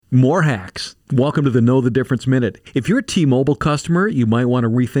More hacks. Welcome to the Know the Difference Minute. If you're a T-Mobile customer, you might want to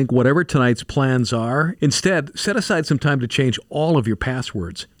rethink whatever tonight's plans are. Instead, set aside some time to change all of your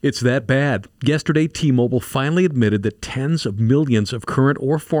passwords. It's that bad. Yesterday, T-Mobile finally admitted that tens of millions of current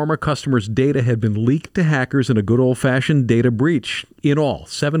or former customers' data had been leaked to hackers in a good old-fashioned data breach. In all,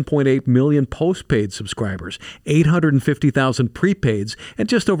 7.8 million postpaid subscribers, 850,000 prepaids, and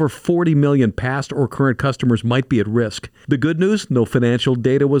just over 40 million past or current customers might be at risk. The good news, no financial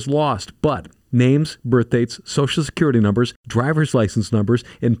data was lost, but names, birth dates, social security numbers, driver's license numbers,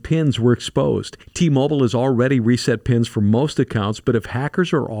 and PINs were exposed. T-Mobile has already reset PINs for most accounts, but if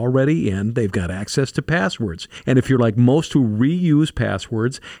hackers are already in, they've got access to passwords. And if you're like most who reuse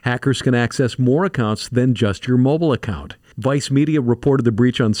passwords, hackers can access more accounts than just your mobile account. Vice Media reported the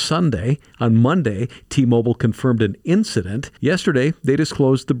breach on Sunday. On Monday, T-Mobile confirmed an incident. Yesterday, they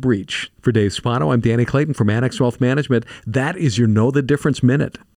disclosed the breach. For Dave Spano, I'm Danny Clayton from Annex Wealth Management. That is your Know the Difference Minute.